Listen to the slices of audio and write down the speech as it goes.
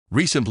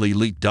Recently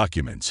leaked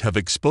documents have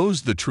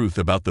exposed the truth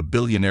about the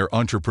billionaire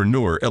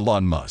entrepreneur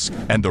Elon Musk,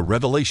 and the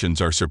revelations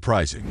are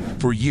surprising.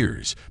 For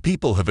years,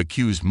 people have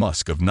accused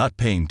Musk of not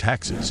paying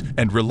taxes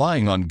and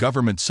relying on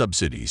government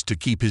subsidies to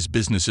keep his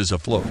businesses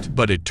afloat.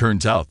 But it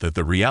turns out that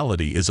the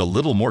reality is a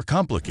little more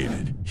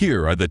complicated.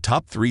 Here are the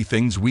top 3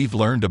 things we've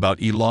learned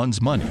about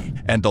Elon's money,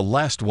 and the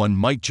last one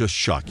might just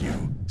shock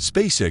you.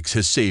 SpaceX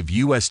has saved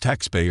U.S.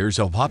 taxpayers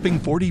a whopping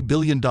 $40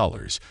 billion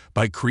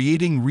by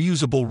creating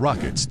reusable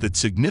rockets that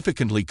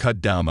significantly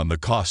cut down on the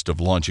cost of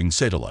launching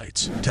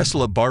satellites.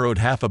 Tesla borrowed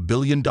 $500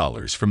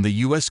 million from the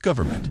U.S.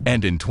 government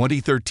and in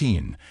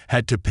 2013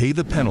 had to pay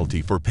the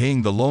penalty for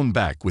paying the loan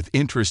back with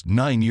interest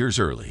 9 years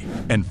early.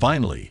 And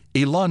finally,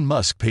 Elon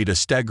Musk paid a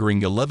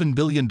staggering $11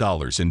 billion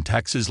in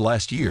taxes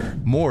last year,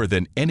 more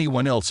than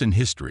anyone else in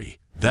history.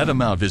 That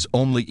amount is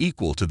only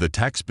equal to the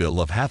tax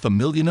bill of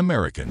 500,000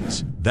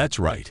 Americans. That's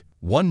right,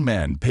 one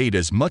man paid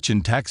as much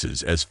in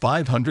taxes as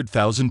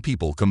 500,000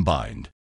 people combined.